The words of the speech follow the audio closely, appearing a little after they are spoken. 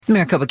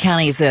Maricopa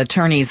County's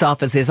attorney's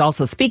office is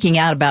also speaking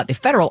out about the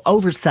federal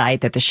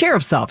oversight that the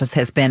sheriff's office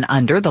has been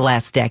under the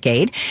last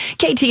decade.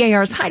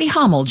 KTAR's Heidi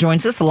Hommel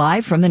joins us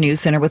live from the News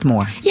Center with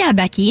more. Yeah,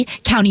 Becky.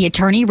 County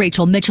Attorney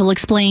Rachel Mitchell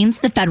explains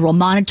the federal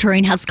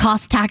monitoring has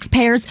cost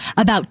taxpayers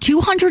about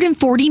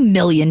 $240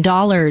 million.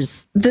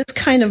 This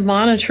kind of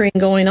monitoring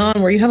going on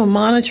where you have a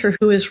monitor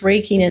who is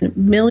raking in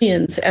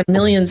millions and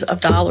millions of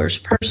dollars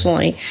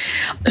personally,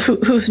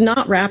 who's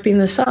not wrapping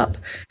this up.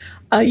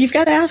 You've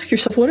got to ask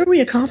yourself, what are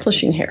we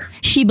accomplishing here?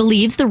 She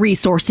believes the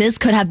resources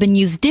could have been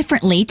used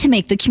differently to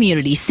make the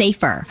community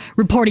safer.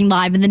 Reporting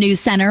live in the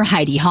News Center,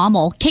 Heidi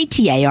Hommel,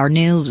 KTAR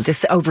News.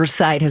 This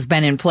oversight has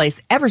been in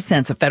place ever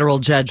since a federal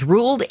judge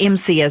ruled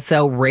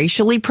MCSO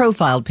racially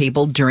profiled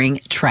people during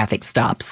traffic stops.